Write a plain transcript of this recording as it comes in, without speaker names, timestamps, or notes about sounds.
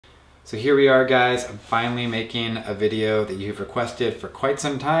So here we are, guys. I'm finally making a video that you've requested for quite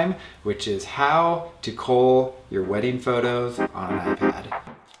some time, which is how to cull your wedding photos on an iPad.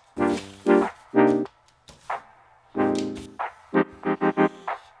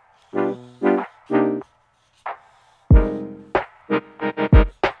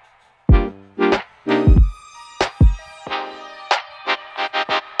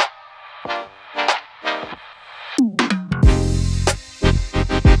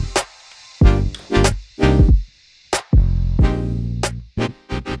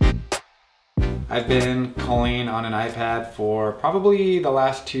 I've been culling on an iPad for probably the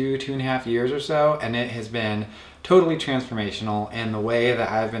last two and a half years or so, and it has been totally transformational in the way that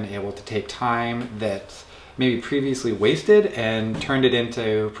I've been able to take time that maybe previously wasted and turned it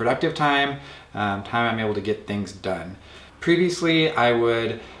into productive time, time I'm able to get things done. Previously, I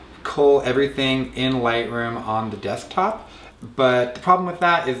would cull everything in Lightroom on the desktop, but the problem with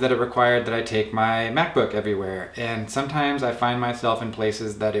that is that it required that I take my MacBook everywhere, and sometimes I find myself in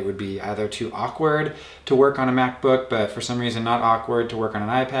places that it would be either too awkward to work on a MacBook, but for some reason not awkward to work on an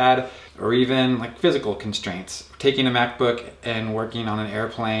iPad, or even like physical constraints. Taking a MacBook and working on an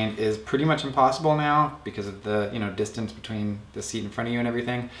airplane is pretty much impossible now because of the distance between the seat in front of you and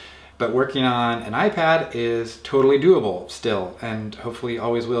everything. But working on an iPad is totally doable still, and hopefully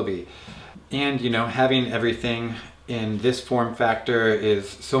always will be. And having everything in this form factor is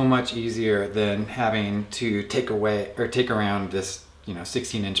so much easier than having to take around this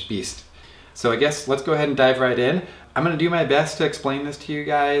 16-inch beast. So I guess let's go ahead and dive right in. I'm gonna do my best to explain this to you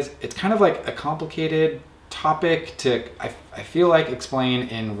guys. It's kind of like a complicated topic to, I feel like, explain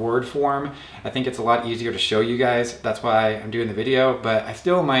in word form. I think it's a lot easier to show you guys. That's why I'm doing the video, but I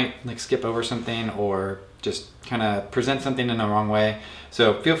still might skip over something or just kind of present something in the wrong way.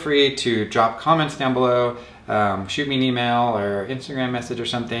 So feel free to drop comments down below, shoot me an email or Instagram message or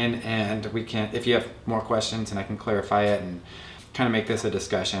something, and we can, if you have more questions, and I can clarify it and kind of make this a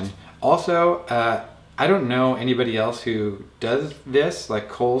discussion. Also, I don't know anybody else who does this, like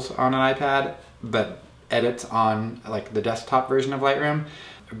culls on an iPad, but edits on like the desktop version of Lightroom.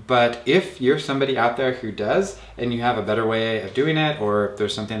 But if you're somebody out there who does, and you have a better way of doing it, or if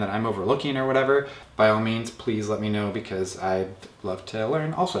there's something that I'm overlooking or whatever, by all means, please let me know, because I'd love to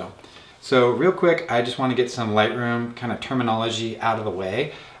learn also. So real quick, I just want to get some Lightroom kind of terminology out of the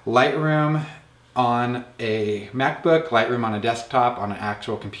way. Lightroom on a MacBook, Lightroom on a desktop, on an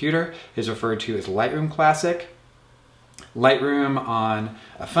actual computer is referred to as Lightroom Classic. Lightroom on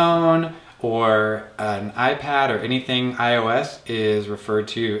a phone or an iPad or anything iOS is referred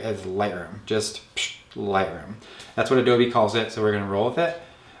to as Lightroom, just Lightroom. That's what Adobe calls it, so we're gonna roll with it.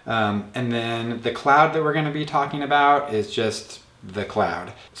 And then the cloud that we're gonna be talking about is just the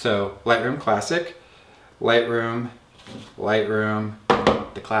cloud. So Lightroom Classic, Lightroom, Lightroom,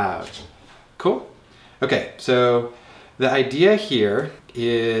 the cloud. Cool? Okay, so the idea here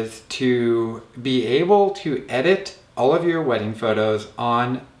is to be able to edit all of your wedding photos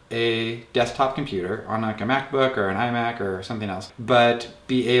on a desktop computer, on like a MacBook or an iMac or something else, but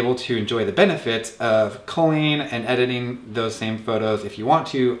be able to enjoy the benefits of culling and editing those same photos if you want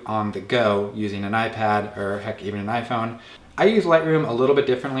to on the go using an iPad or heck, even an iPhone. I use Lightroom a little bit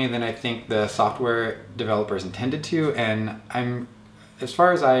differently than I think the software developers intended to, and as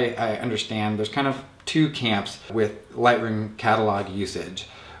far as I understand, there's kind of two camps with Lightroom catalog usage.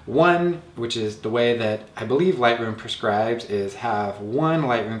 One, which is the way that I believe Lightroom prescribes, is have one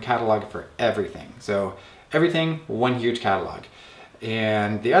Lightroom catalog for everything. So everything, one huge catalog.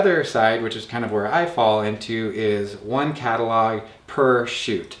 And the other side, which is kind of where I fall into, is one catalog per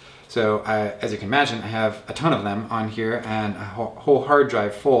shoot. So as you can imagine, I have a ton of them on here and a whole hard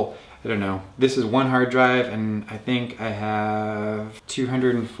drive full. I don't know, this is one hard drive, and I think I have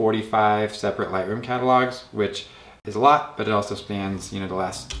 245 separate Lightroom catalogs, which is a lot, but it also spans, the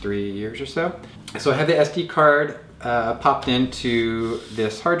last 3 years or so. So I have the SD card popped into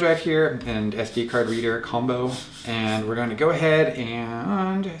this hard drive here, and SD card reader combo, and we're going to go ahead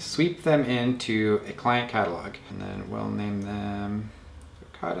and sweep them into a client catalog, and then we'll name them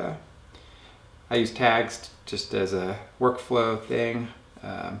Okada. I use tags just as a workflow thing.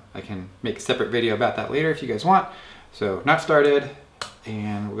 I can make a separate video about that later if you guys want. So not started,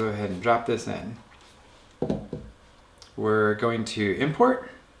 and we'll go ahead and drop this in. We're going to import,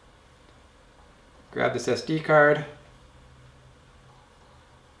 grab this SD card,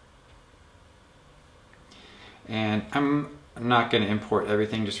 and I'm not going to import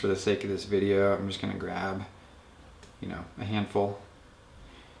everything just for the sake of this video. I'm just going to grab, a handful.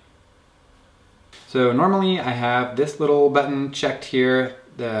 So normally I have this little button checked here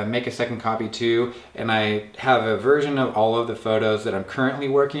make a second copy too, and I have a version of all of the photos that I'm currently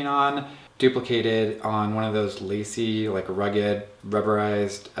working on duplicated on one of those lacy, like rugged,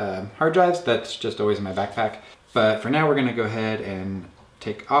 rubberized hard drives that's just always in my backpack. But for now, we're gonna go ahead and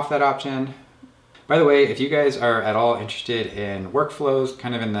take off that option. By the way, if you guys are at all interested in workflows,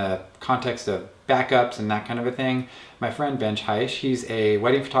 kind of in the context of backups and that kind of a thing, my friend Benj Heish, he's a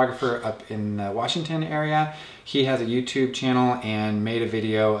wedding photographer up in the Washington area. He has a YouTube channel and made a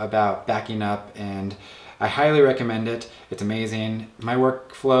video about backing up, and I highly recommend it. It's amazing. My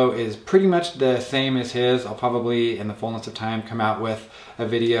workflow is pretty much the same as his. I'll probably, in the fullness of time, come out with a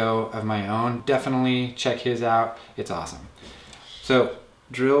video of my own. Definitely check his out. It's awesome. So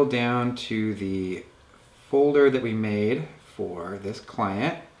drill down to the folder that we made for this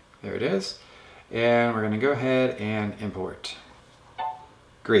client. There it is. And we're gonna go ahead and import.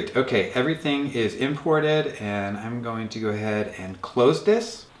 Great, okay, everything is imported, and I'm going to go ahead and close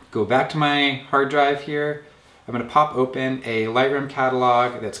this. Go back to my hard drive here. I'm gonna pop open a Lightroom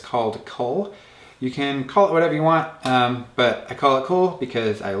catalog that's called Cull. You can call it whatever you want, but I call it Cull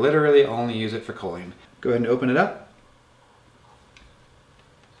because I literally only use it for culling. Go ahead and open it up.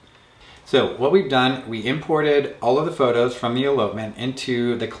 So what we've done, we imported all of the photos from the elopement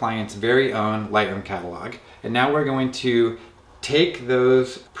into the client's very own Lightroom catalog. And now we're going to take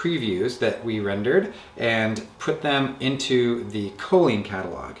those previews that we rendered and put them into the Culling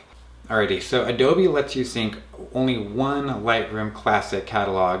catalog. Alrighty, so Adobe lets you sync only one Lightroom Classic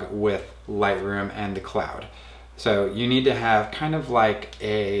catalog with Lightroom and the cloud. So you need to have kind of like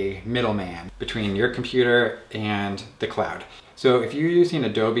a middleman between your computer and the cloud. So if you're using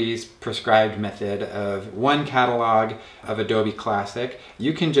Adobe's prescribed method of one catalog of Adobe Classic,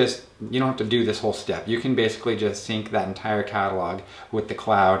 you don't have to do this whole step. You can basically just sync that entire catalog with the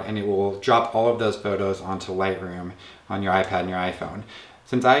cloud, and it will drop all of those photos onto Lightroom on your iPad and your iPhone.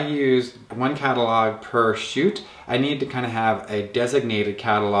 Since I use one catalog per shoot, I need to kind of have a designated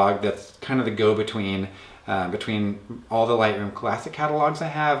catalog that's kind of the go-between between all the Lightroom Classic catalogs I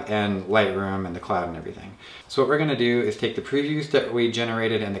have and Lightroom and the cloud and everything. So what we're gonna do is take the previews that we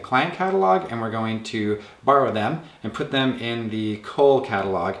generated in the client catalog, and we're going to borrow them and put them in the Cull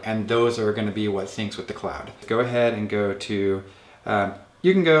catalog, and those are gonna be what syncs with the cloud. Go ahead and go to,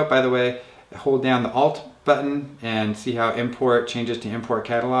 you can go, by the way, hold down the Alt button and see how import changes to import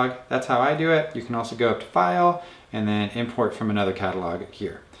catalog. That's how I do it. You can also go up to File and then import from another catalog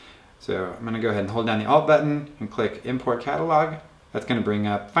here. So I'm gonna go ahead and hold down the Alt button and click Import Catalog. That's gonna bring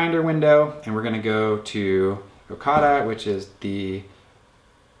up Finder window, and we're gonna go to Okada, which is the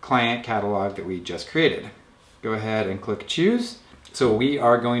client catalog that we just created. Go ahead and click Choose. So we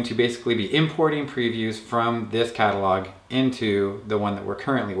are going to basically be importing previews from this catalog into the one that we're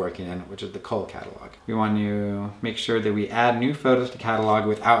currently working in, which is the Cull catalog. We want to make sure that we add new photos to catalog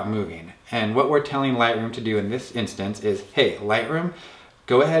without moving. And what we're telling Lightroom to do in this instance is, hey, Lightroom,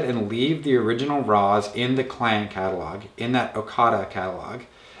 go ahead and leave the original RAWs in the client catalog, in that Okada catalog.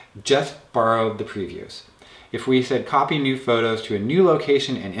 Just borrow the previews. If we said copy new photos to a new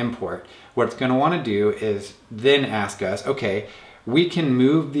location and import, what it's going to want to do is then ask us, okay, we can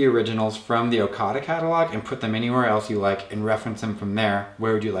move the originals from the Okada catalog and put them anywhere else you like and reference them from there.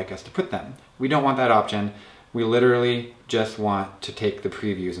 Where would you like us to put them? We don't want that option. We literally just want to take the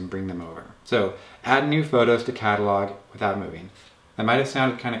previews and bring them over. So add new photos to catalog without moving. That might have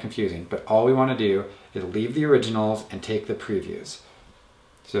sounded kind of confusing, but all we want to do is leave the originals and take the previews.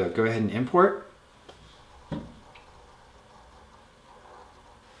 So go ahead and import.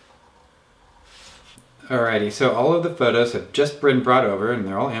 Alrighty, so all of the photos have just been brought over and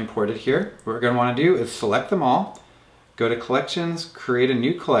they're all imported here. What we're going to want to do is select them all, go to Collections, create a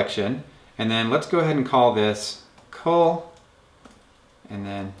new collection, and then let's go ahead and call this Cull and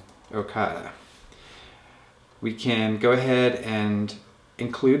then Okada. We can go ahead and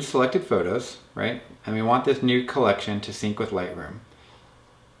include selected photos, right? And we want this new collection to sync with Lightroom.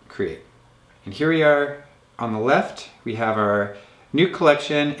 Create. And here we are on the left, we have our new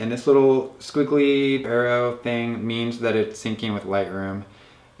collection, and this little squiggly arrow thing means that it's syncing with Lightroom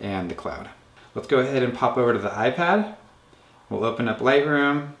and the cloud. Let's go ahead and pop over to the iPad. We'll open up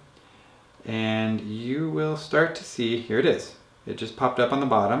Lightroom, and you will start to see, here it is. It just popped up on the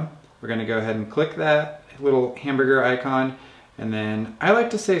bottom. We're gonna go ahead and click that little hamburger icon, and then I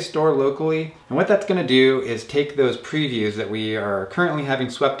like to say store locally. And what that's gonna do is take those previews that we are currently having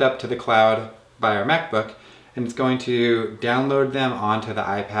swept up to the cloud by our MacBook, and it's going to download them onto the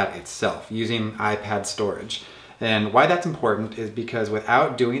iPad itself using iPad storage. And why that's important is because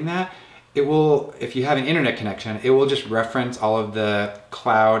without doing that, it will, if you have an internet connection, it will just reference all of the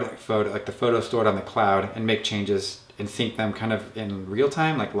cloud photo, like the photos stored on the cloud, and make changes and sync them kind of in real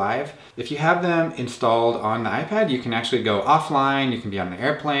time, like live. If you have them installed on the iPad, you can actually go offline, you can be on an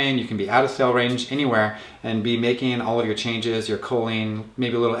airplane, you can be out of cell range, anywhere, and be making all of your changes, your culling,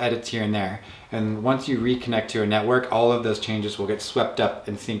 maybe little edits here and there. And once you reconnect to your network, all of those changes will get swept up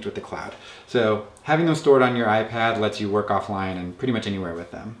and synced with the cloud. So having them stored on your iPad lets you work offline and pretty much anywhere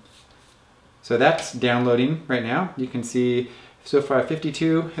with them. So that's downloading right now. You can see so far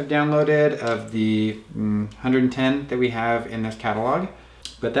 52 have downloaded of the 110 that we have in this catalog.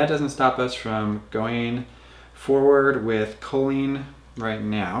 But that doesn't stop us from going forward with culling right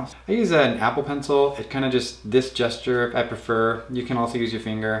now. I use an Apple Pencil. It kind of just, this gesture I prefer. You can also use your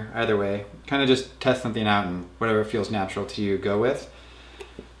finger, either way. Kind of just test something out and whatever feels natural to you, go with.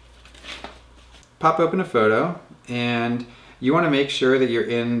 Pop open a photo, and you want to make sure that you're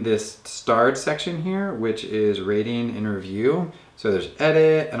in this starred section here, which is rating and review. So there's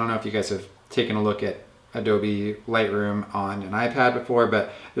edit. I don't know if you guys have taken a look at Adobe Lightroom on an iPad before,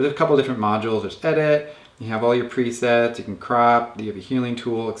 but there's a couple different modules. There's edit, you have all your presets, you can crop, you have a healing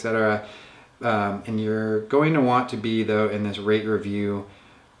tool, etc. And you're going to want to be, though, in this rate review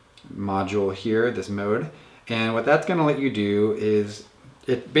module here, this mode. And what that's going to let you do is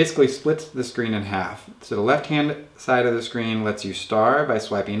it basically splits the screen in half. So the left-hand side of the screen lets you star by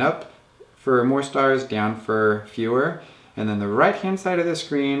swiping up for more stars, down for fewer. And then the right-hand side of the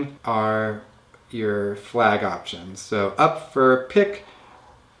screen are your flag options. So up for pick,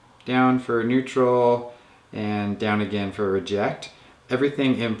 down for neutral, and down again for reject.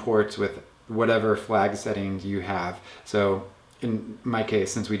 Everything imports with whatever flag settings you have. So in my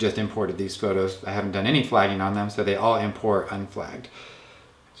case, since we just imported these photos, I haven't done any flagging on them, so they all import unflagged.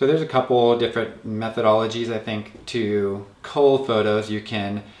 So there's a couple different methodologies, I think, to cull photos. You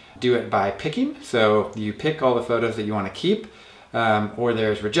can do it by picking. So you pick all the photos that you want to keep, or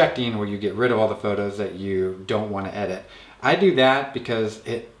there's rejecting, where you get rid of all the photos that you don't want to edit. I do that because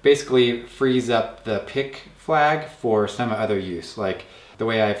it basically frees up the pick flag for some other use. Like the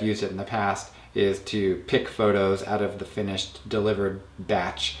way I've used it in the past is to pick photos out of the finished delivered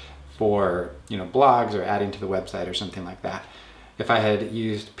batch for, you know, blogs or adding to the website or something like that. If I had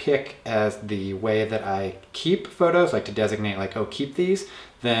used pick as the way that I keep photos, like to designate like, oh, keep these,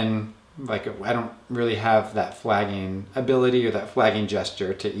 then like I don't really have that flagging ability or that flagging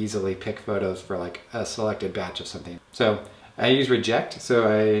gesture to easily pick photos for like a selected batch of something. So I use reject.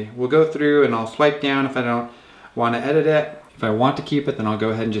 So I will go through and I'll swipe down if I don't want to edit it. If I want to keep it, then I'll go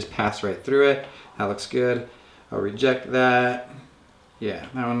ahead and just pass right through it. That looks good. I'll reject that. Yeah,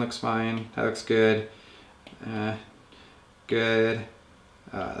 that one looks fine. That looks good. Good.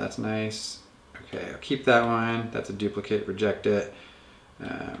 That's nice. Okay, I'll keep that one. That's a duplicate. Reject it.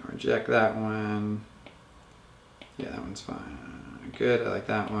 Reject that one. Yeah, that one's fine. Good, I like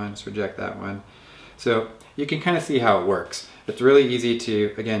that one. Let's reject that one. So you can kind of see how it works. It's really easy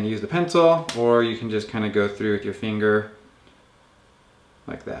to, again, use the pencil, or you can just kind of go through with your finger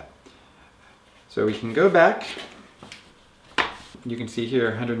like that. So we can go back. You can see here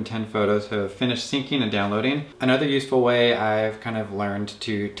 110 photos have finished syncing and downloading. Another useful way I've kind of learned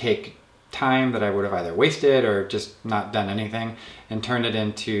to take time that I would have either wasted or just not done anything and turn it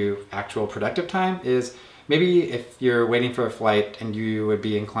into actual productive time is maybe if you're waiting for a flight and you would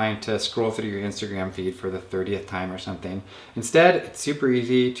be inclined to scroll through your Instagram feed for the 30th time or something. Instead, it's super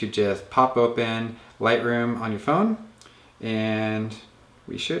easy to just pop open Lightroom on your phone, and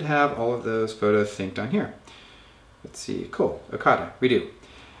we should have all of those photos synced on here. Let's see, cool, Okada, we do.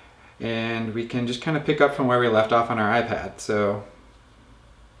 And we can just kind of pick up from where we left off on our iPad. So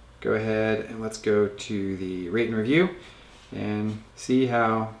go ahead and let's go to the rate and review and see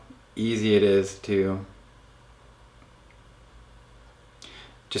how easy it is to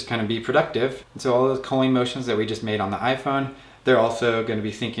just kind of be productive. And so all those culling motions that we just made on the iPhone, they're also going to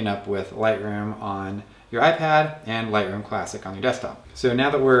be syncing up with Lightroom on your iPad and Lightroom Classic on your desktop. So now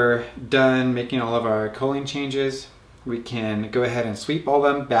that we're done making all of our culling changes, we can go ahead and sweep all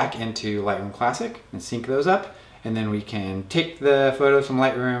of them back into Lightroom Classic and sync those up. And then we can take the photos from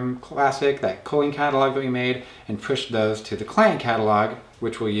Lightroom Classic, that culling catalog that we made, and push those to the client catalog,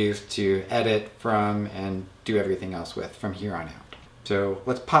 which we'll use to edit from and do everything else with from here on out. So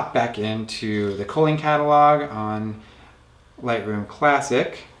let's pop back into the culling catalog on Lightroom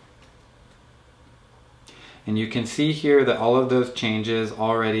Classic. And you can see here that all of those changes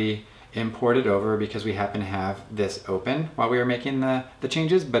already imported over because we happen to have this open while we were making the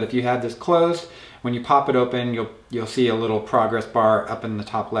changes. But if you had this closed, when you pop it open, you'll see a little progress bar up in the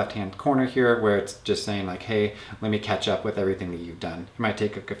top left-hand corner here where it's just saying like, hey, let me catch up with everything that you've done. It might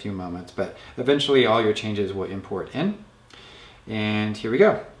take a few moments, but eventually all your changes will import in. And here we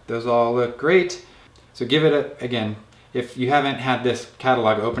go. Those all look great. So give it again, If you haven't had this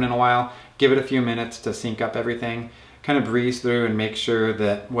catalog open in a while, give it a few minutes to sync up everything. Kind of breeze through and make sure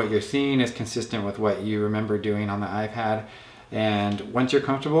that what you're seeing is consistent with what you remember doing on the iPad. And once you're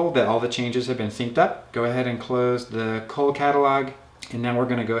comfortable that all the changes have been synced up, go ahead and close the Cull catalog. And now we're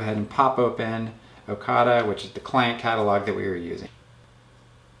going to go ahead and pop open Okada, which is the client catalog that we were using.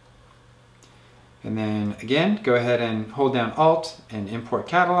 And then again, go ahead and hold down Alt and import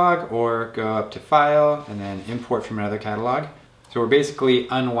catalog, or go up to File and then import from another catalog. So we're basically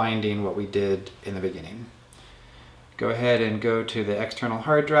unwinding what we did in the beginning. Go ahead and go to the external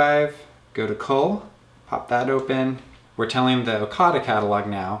hard drive, go to Cull, pop that open. We're telling the Okada catalog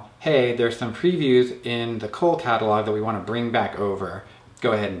now, hey, there's some previews in the Cull catalog that we want to bring back over.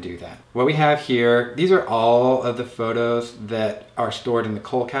 Go ahead and do that. What we have here, these are all of the photos that are stored in the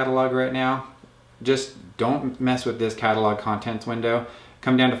Cull catalog right now. Just don't mess with this catalog contents window.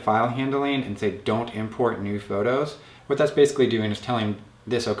 Come down to file handling and say don't import new photos. What that's basically doing is telling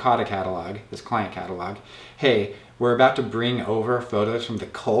this Okada catalog, this client catalog, hey, we're about to bring over photos from the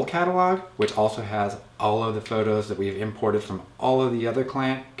Cull catalog, which also has all of the photos that we've imported from all of the other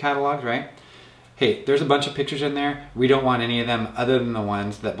client catalogs, right? Hey, there's a bunch of pictures in there. We don't want any of them other than the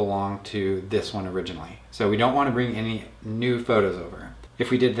ones that belong to this one originally. So we don't want to bring any new photos over. If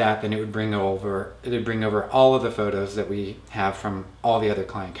we did that, then it would bring over all of the photos that we have from all the other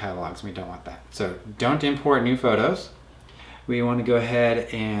client catalogs. We don't want that. So don't import new photos. We want to go ahead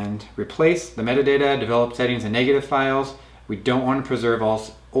and replace the metadata, develop settings, and negative files. We don't want to preserve all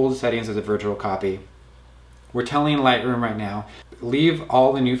old settings as a virtual copy. We're telling Lightroom right now, leave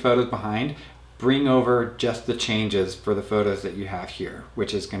all the new photos behind, bring over just the changes for the photos that you have here,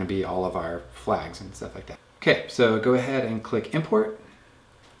 which is going to be all of our flags and stuff like that. Okay, so go ahead and click import.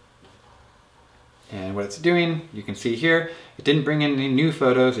 And what it's doing, you can see here, it didn't bring in any new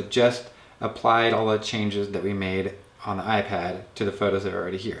photos, it just applied all the changes that we made on the iPad to the photos that are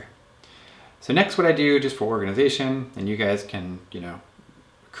already here. So next, what I do just for organization, and you guys can,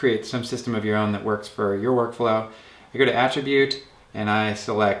 create some system of your own that works for your workflow. I go to attribute and I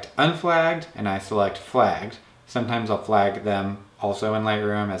select unflagged and I select flagged. Sometimes I'll flag them also in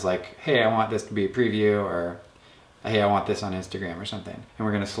Lightroom as like, hey, I want this to be a preview, or hey, I want this on Instagram or something. And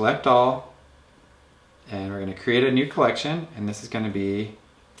we're going to select all, and we're going to create a new collection, and this is going to be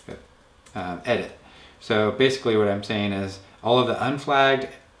edit. So basically what I'm saying is all of the unflagged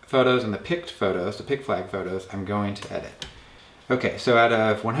photos and the picked photos, the pick flag photos, I'm going to edit. Okay, so out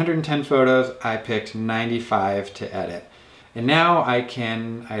of 110 photos, I picked 95 to edit. And now I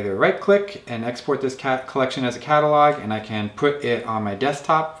can either right click and export this collection as a catalog, and I can put it on my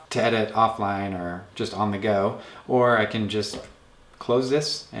desktop to edit offline or just on the go, or I can just close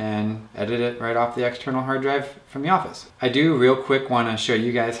this and edit it right off the external hard drive from the office. I do real quick want to show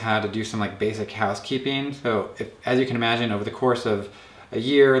you guys how to do some like basic housekeeping. So as you can imagine, over the course of a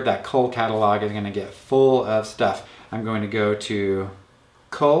year, that Cull catalog is going to get full of stuff. I'm going to go to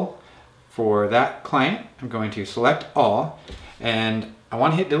Cull for that client. I'm going to select all, and I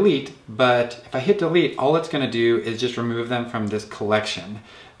want to hit delete, but if I hit delete, all it's going to do is just remove them from this collection,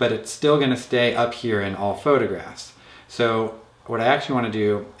 but it's still going to stay up here in all photographs. So what I actually want to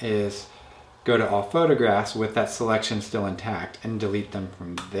do is go to all photographs with that selection still intact and delete them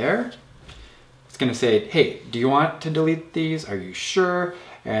from there. It's going to say, hey, do you want to delete these? Are you sure?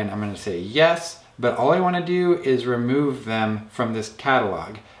 And I'm going to say yes, but all I want to do is remove them from this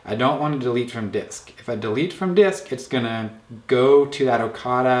catalog. I don't want to delete from disk. If I delete from disk, it's going to go to that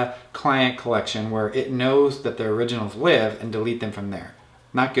Okada client collection where it knows that the originals live and delete them from there.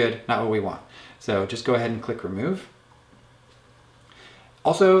 Not good, not what we want. So just go ahead and click remove.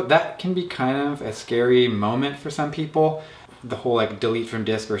 Also, that can be kind of a scary moment for some people. The whole like delete from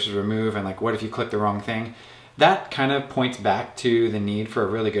disk versus remove, and like what if you click the wrong thing? That kind of points back to the need for a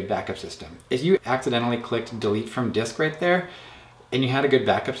really good backup system. If you accidentally clicked delete from disk right there and you had a good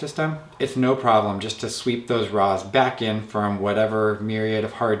backup system, it's no problem just to sweep those RAWs back in from whatever myriad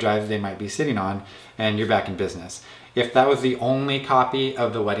of hard drives they might be sitting on, and you're back in business. If that was the only copy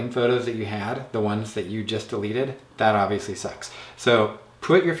of the wedding photos that you had, the ones that you just deleted, that obviously sucks. So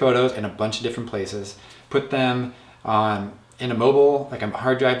put your photos in a bunch of different places. Put them on in a mobile, like a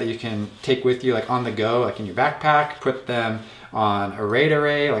hard drive that you can take with you, like on the go, like in your backpack. Put them on a RAID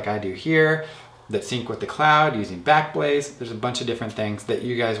array, like I do here, that sync with the cloud using Backblaze. There's a bunch of different things that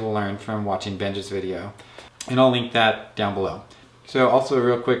you guys will learn from watching Benja's video, and I'll link that down below. So also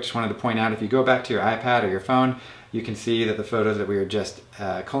real quick, just wanted to point out, if you go back to your iPad or your phone, you can see that the photos that we were just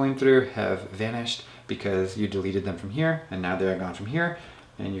culling through have vanished because you deleted them from here, and now they're gone from here.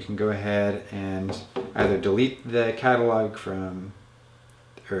 And you can go ahead and either delete the catalog from,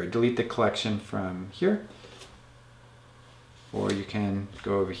 or delete the collection from here, or you can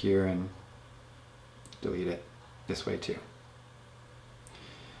go over here and delete it this way too.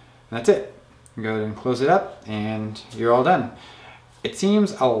 And that's it. Go ahead and close it up and you're all done. It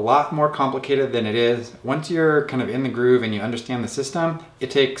seems a lot more complicated than it is. Once you're kind of in the groove and you understand the system,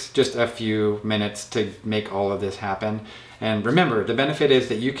 it takes just a few minutes to make all of this happen. And remember, the benefit is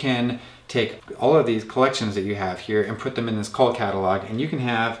that you can take all of these collections that you have here and put them in this cull catalog, and you can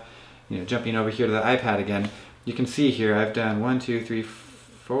have, you know, jumping over here to the iPad again, you can see here I've done 1, 2, 3,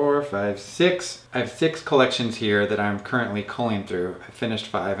 4, 5, 6. I have 6 collections here that I'm currently culling through. I finished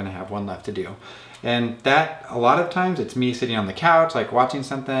 5 and I have 1 left to do. And that, a lot of times, it's me sitting on the couch, like watching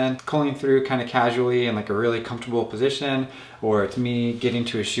something, culling through kind of casually in like a really comfortable position, or it's me getting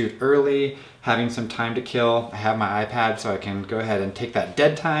to a shoot early, having some time to kill. I have my iPad so I can go ahead and take that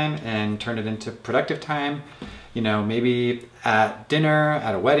dead time and turn it into productive time. You know, maybe at dinner,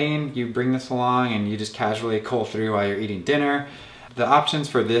 at a wedding, you bring this along and you just casually cull through while you're eating dinner. The options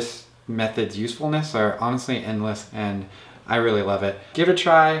for this method's usefulness are honestly endless, and I really love it. Give it a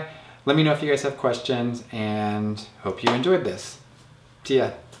try. Let me know if you guys have questions, and hope you enjoyed this. See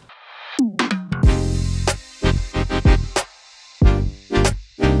ya.